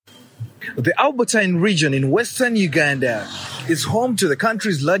The Albertine region in western Uganda is home to the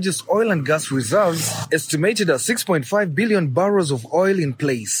country's largest oil and gas reserves, estimated at 6.5 billion barrels of oil in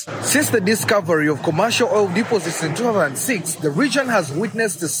place. Since the discovery of commercial oil deposits in 2006, the region has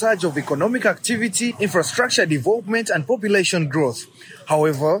witnessed a surge of economic activity, infrastructure development, and population growth.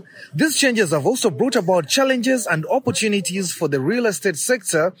 However, these changes have also brought about challenges and opportunities for the real estate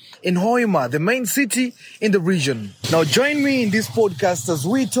sector in Hoima, the main city in the region. Now join me in this podcast as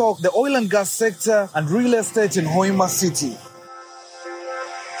we talk the oil and gas sector and real estate in Hoima city.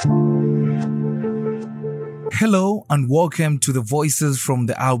 Hello and welcome to the Voices from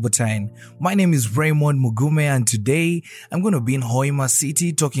the Albertine. My name is Raymond Mugume and today I'm going to be in Hoima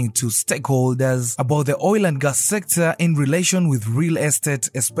City talking to stakeholders about the oil and gas sector in relation with real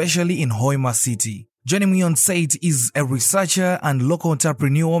estate, especially in Hoima City. Joining me on site is a researcher and local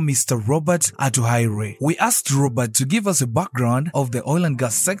entrepreneur, Mr. Robert Atuhaire. We asked Robert to give us a background of the oil and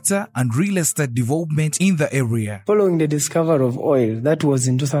gas sector and real estate development in the area. Following the discovery of oil, that was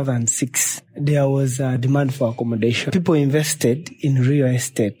in 2006, there was a demand for accommodation. People invested in real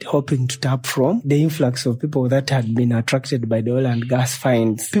estate, hoping to tap from the influx of people that had been attracted by the oil and gas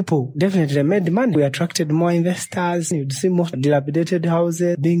finds. People definitely made money. We attracted more investors. You'd see more dilapidated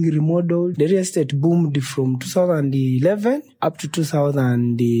houses being remodeled. The real estate boomed from 2011 up to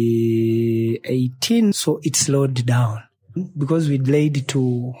 2018, so it slowed down because we delayed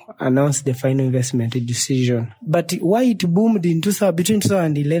to announce the final investment decision. But why it boomed in between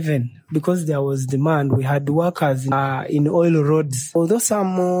 2011? Because there was demand. We had workers in oil roads. Although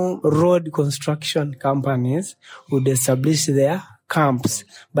some road construction companies would establish their camps,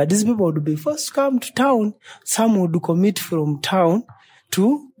 but these people would be first to come to town. Some would commit from town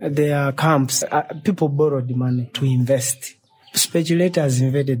to their camps. People borrowed money to invest. Speculators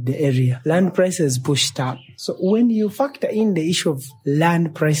invaded the area. Land prices pushed up. So when you factor in the issue of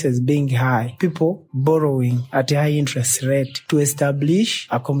land prices being high, people borrowing at a high interest rate to establish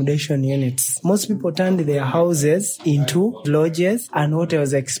accommodation units, most people turned their houses into lodges and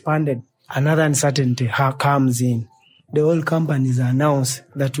hotels expanded. Another uncertainty comes in. The oil companies announced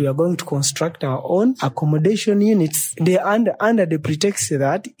that we are going to construct our own accommodation units. They under the pretext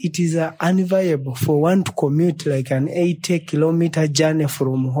that it is unviable for one to commute like an 80-kilometer journey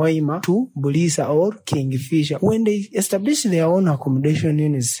from Hoima to Bulisa or Kingfisher. When they establish their own accommodation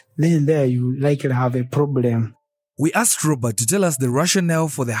units, then there you likely have a problem. We asked Robert to tell us the rationale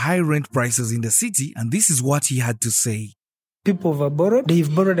for the high rent prices in the city, and this is what he had to say. People have borrowed.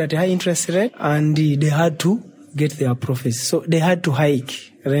 They've borrowed at a high interest rate, and they had to get their profits. So they had to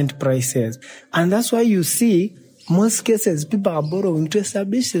hike rent prices. And that's why you see most cases people are borrowing to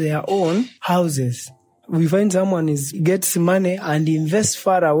establish their own houses. We find someone gets money and invests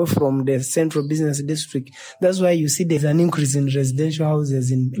far away from the central business district. That's why you see there's an increase in residential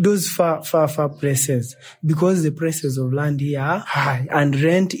houses in those far places, because the prices of land here are high and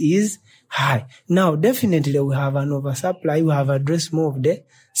rent is high. Now, definitely we have an oversupply. We have addressed more of the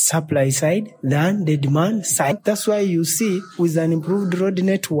supply side than the demand side. That's why you see with an improved road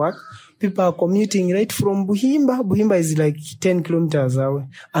network, people are commuting right from Buhimba. Buhimba is like 10 kilometers away.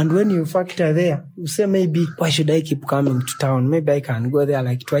 And when you factor there, you say maybe, why should I keep coming to town? Maybe I can go there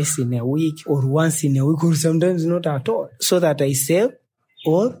like twice in a week or once in a week or sometimes not at all, so that I save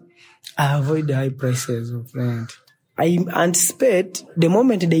or I avoid the high prices of rent. I anticipate the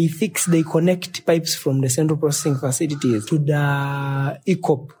moment they connect pipes from the central processing facilities to the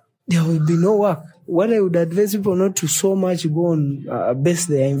ECOP, there will be no work. What I would advise people not to so much go on base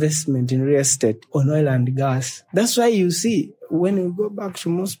their investment in real estate on oil and gas. That's why you see when we go back to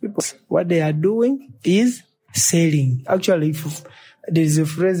most people, what they are doing is selling. Actually, there is a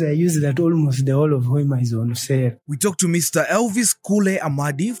phrase I use that almost the whole of Hoima is on sale. We talked to Mr. Elvis Kule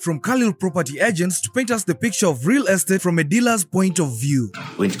Amadi from Khalil Property Agents to paint us the picture of real estate from a dealer's point of view.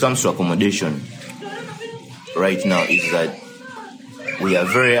 When it comes to accommodation, right now is that we are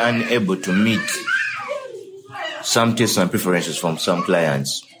very unable to meet some tastes and preferences from some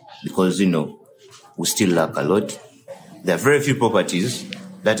clients because, we still lack a lot. There are very few properties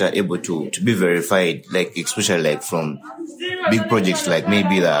that are able to be verified, like especially like from big projects like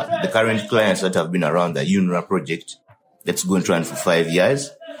maybe the current clients that have been around the UNRWA project that's going to run for 5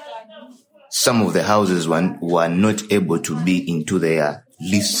 years. Some of the houses were not able to be into their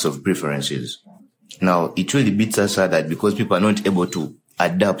lists of preferences. Now, it really beats us sad that because people are not able to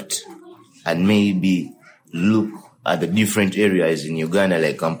adapt and maybe look at the different areas in Uganda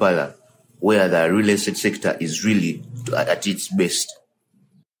like Kampala, where the real estate sector is really at its best.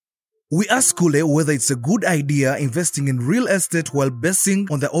 We asked Kule whether it's a good idea investing in real estate while basing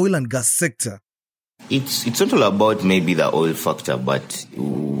on the oil and gas sector. It's not all about maybe the oil factor, but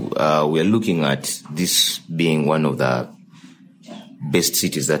we are looking at this being one of the best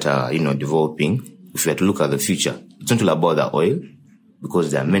cities that are, developing. If you have to look at the future, it's not all about the oil,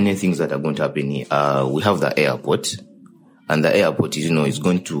 because there are many things that are going to happen here. We have the airport, and the airport is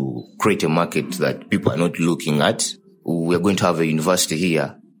going to create a market that people are not looking at. We are going to have a university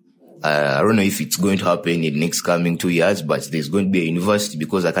here. I don't know if it's going to happen in the next coming 2 years, but there's going to be a university,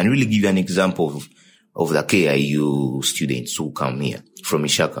 because I can really give you an example of the KIU students who come here from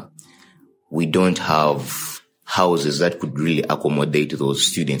Ishaka. We don't have houses that could really accommodate those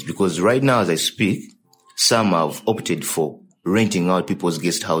students, because right now as I speak, some have opted for renting out people's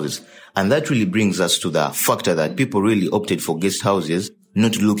guest houses. And that really brings us to the factor that people really opted for guest houses,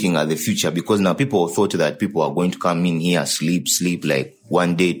 not looking at the future, because now people thought that people are going to come in here, sleep like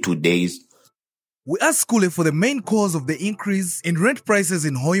 1 day, 2 days. We asked Kule for the main cause of the increase in rent prices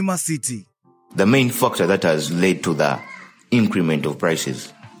in Hoima City. The main factor that has led to the increment of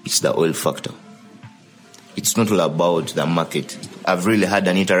prices is the oil factor. It's not all about the market. I've really had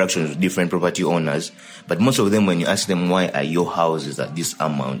an interaction with different property owners, but most of them, when you ask them why are your houses at this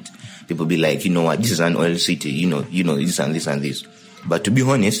amount, people be like, you know what, this is an oil city, this and this and this. But to be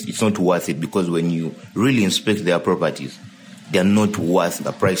honest, it's not worth it, because when you really inspect their properties, they're not worth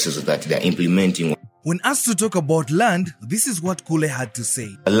the prices that they're implementing. When asked to talk about land, this is what Kule had to say.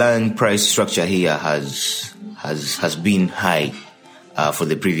 The land price structure here has been high for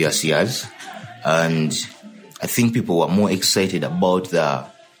the previous years, and I think people were more excited about the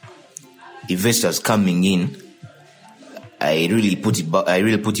investors coming in. I really put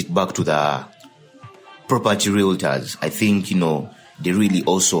it back to the property realtors. I think, they really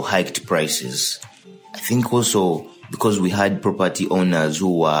also hiked prices. I think also because we had property owners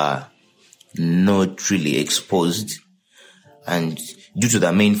who were not really exposed, and due to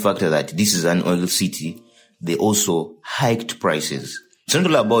the main factor that this is an oil city, they also hiked prices. It's not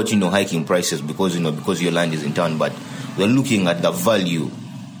all about, hiking prices because your land is in town, but we're looking at the value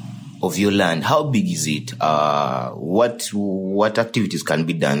of your land. How big is it? What activities can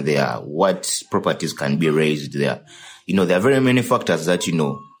be done there? What properties can be raised there? There are very many factors that,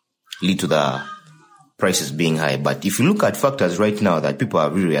 lead to the prices being high. But if you look at factors right now that people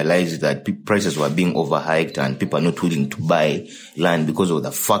have realized that prices were being overhiked and people are not willing to buy land because of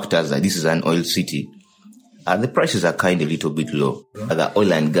the factors that this is an oil city, the prices are kind of a little bit low. The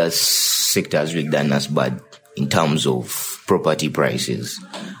oil and gas sector has really done us bad in terms of property prices,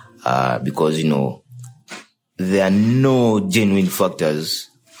 because, there are no genuine factors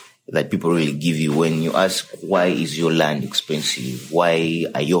that people really give you when you ask, why is your land expensive? Why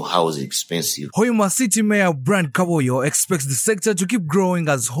are your houses expensive? Hoima City Mayor Brand Kaboyo expects the sector to keep growing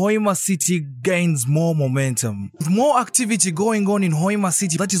as Hoima City gains more momentum. With more activity going on in Hoima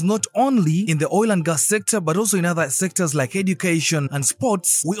City, that is not only in the oil and gas sector, but also in other sectors like education and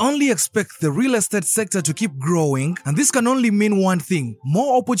sports, we only expect the real estate sector to keep growing. And this can only mean one thing: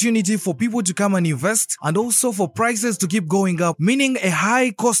 more opportunity for people to come and invest, and also for prices to keep going up, meaning a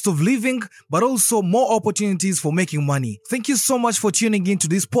high cost of living, but also more opportunities for making money. Thank you so much for tuning in to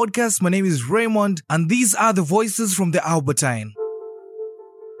this podcast. My name is Raymond, and these are the voices from the Albertine.